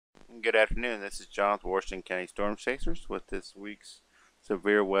Good afternoon. This is John with Washington County Storm Chasers with this week's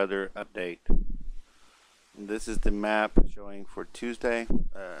severe weather update. This is the map showing for Tuesday.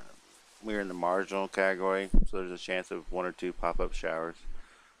 We're in the marginal category, so there's a chance of one or two pop-up showers.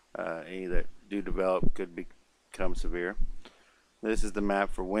 Any that do develop could become severe. This is the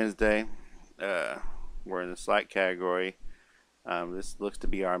map for Wednesday. We're in the slight category. This looks to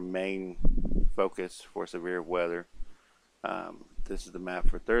be our main focus for severe weather. This is the map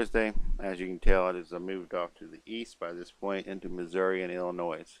for Thursday. As you can tell, it has moved off to the east by this point into Missouri and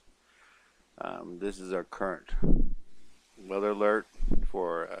Illinois. This is our current weather alert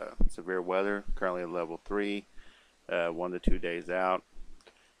for severe weather, currently at level 3, 1 to 2 days out.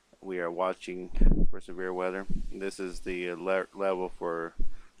 We are watching for severe weather. This is the alert level for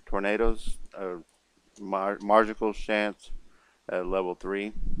tornadoes, marginal chance at level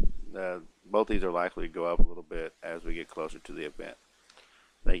 3. Both these are likely to go up a little bit as we get closer to the event.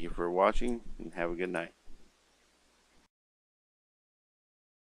 Thank you for watching and have a good night.